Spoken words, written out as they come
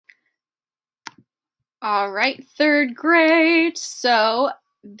All right, third grade. So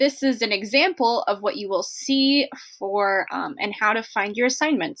this is an example of what you will see for and how to find your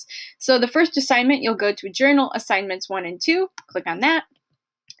assignments. So the first assignment, you'll go to Journal Assignments 1 and 2, click on that.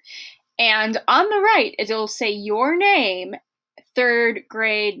 And on the right, it'll say your name, third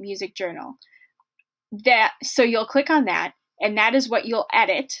grade music journal. So you'll click on that, and that is what you'll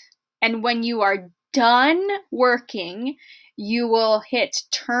edit. And when you are done working, you will hit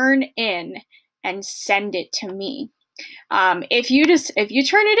turn in and send it to me. If you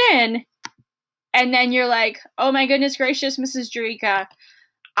turn it in and then you're like, oh my goodness gracious, Mrs. Jerica,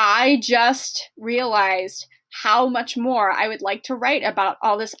 I just realized how much more I would like to write about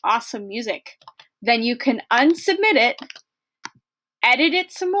all this awesome music, then you can unsubmit it, edit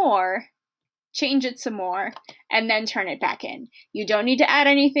it some more, change it some more, and then turn it back in. You don't need to add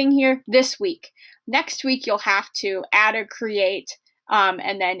anything here this week. Next week, you'll have to add or create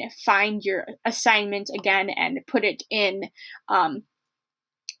and then find your assignment again and put it in.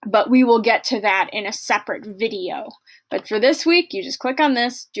 But we will get to that in a separate video. But for this week, you just click on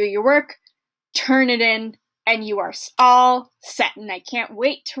this, do your work, turn it in, and you are all set. And I can't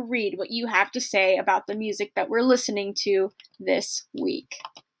wait to read what you have to say about the music that we're listening to this week.